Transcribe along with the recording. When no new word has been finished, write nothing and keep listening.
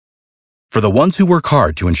For the ones who work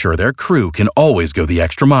hard to ensure their crew can always go the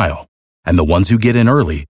extra mile, and the ones who get in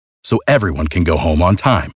early so everyone can go home on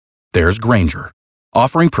time, there's Grainger,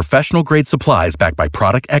 offering professional-grade supplies backed by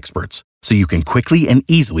product experts so you can quickly and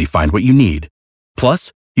easily find what you need.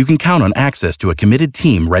 Plus, you can count on access to a committed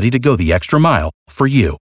team ready to go the extra mile for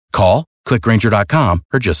you. Call, click Grainger.com,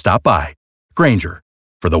 or just stop by. Grainger,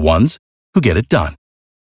 for the ones who get it done.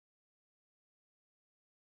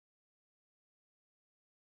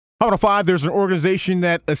 Out of 5, there's an organization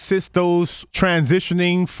that assists those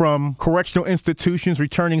transitioning from correctional institutions,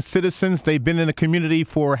 returning citizens. They've been in the community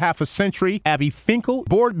for half a century. Abbie Finkel,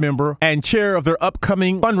 board member and chair of their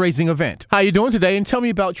upcoming fundraising event. How are you doing today? And tell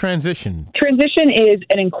me about Transition. Transition is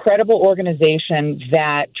an incredible organization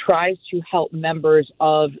that tries to help members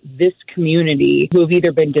of this community who have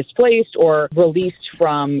either been displaced or released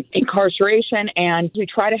from incarceration, and we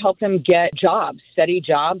try to help them get jobs, steady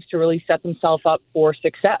jobs, to really set themselves up for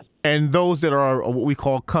success. And those that are what we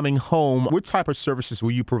call coming home, what type of services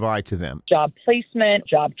will you provide to them? Job placement,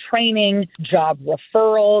 job training, job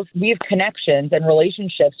referrals. We have connections and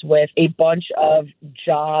relationships with a bunch of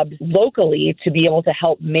jobs locally to be able to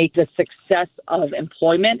help make the success of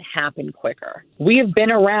employment happen quicker. We have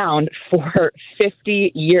been around for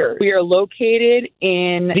 50 years. We are located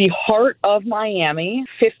in the heart of Miami,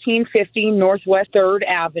 1550 Northwest 3rd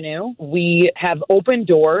Avenue. We have open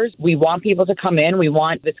doors. We want people to come in. We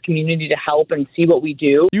want this community to help and see what we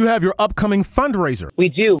do. You have your upcoming fundraiser. We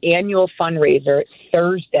do. Annual fundraiser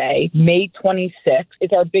Thursday, May 26th.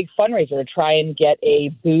 It's our big fundraiser to try and get a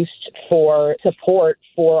boost for support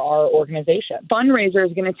for our organization. Fundraiser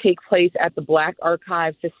is going to take place at the Black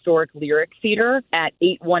Archives Historic Lyric Theater at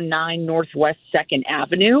 819 Northwest 2nd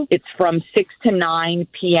Avenue. It's from 6 to 9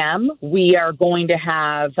 p.m. We are going to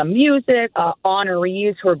have some music,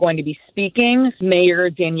 honorees who are going to be speaking. Mayor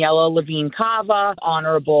Daniela Levine Cava,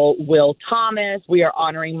 Honorable Will Thomas. We are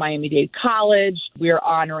honoring Miami-Dade College. We are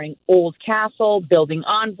honoring Old Castle, Building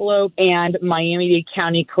Envelope, and Miami-Dade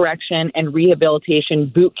County Correction and Rehabilitation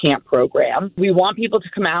Boot Camp Program. We want people to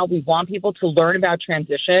come out. We want people to learn about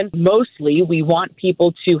transition. Mostly, we want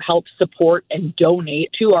people to help support and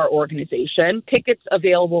donate to our organization. Tickets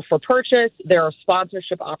available for purchase. There are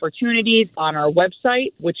sponsorship opportunities on our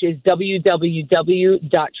website, which is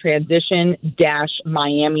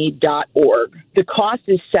www.transition-miami.org. The cost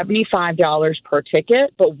is $75 per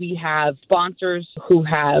ticket, but we have sponsors who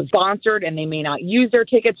have sponsored and they may not use their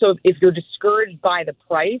ticket. So if you're discouraged by the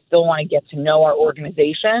price, they'll want to get to know our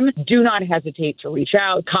organization, do not hesitate to reach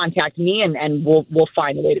out, contact me, and we'll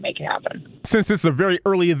find a way to make it happen. Since it's a very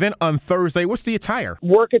early event on Thursday, what's the attire?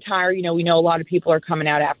 Work attire, we know a lot of people are coming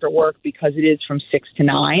out after work because it is from 6 to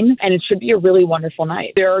 9, and it should be a really wonderful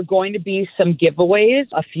night. There are going to be some giveaways,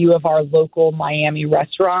 a few of our local Miami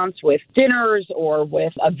restaurants with dinners or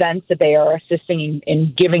with events that they are assisting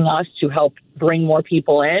in giving us to help bring more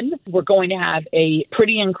people in. We're going to have a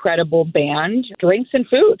pretty incredible band, drinks and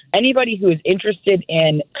food. Anybody who is interested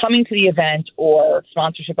in coming to the event or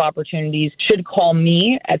sponsorship opportunities should call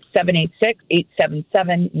me at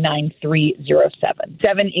 786-877-9307.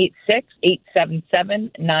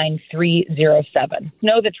 786-877-9307.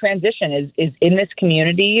 Know that transition is in this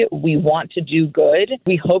community. We want to do good.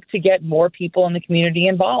 We hope to get more people in the community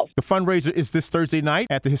involved. The fundraiser is this Thursday night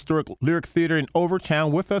at the Historic Lyric Theater in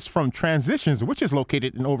Overtown. With us from Transitions, which is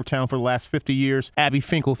located in Overtown for the last 50 years, Abbie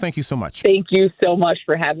Finkel, thank you so much. Thank you so much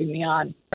for having me on.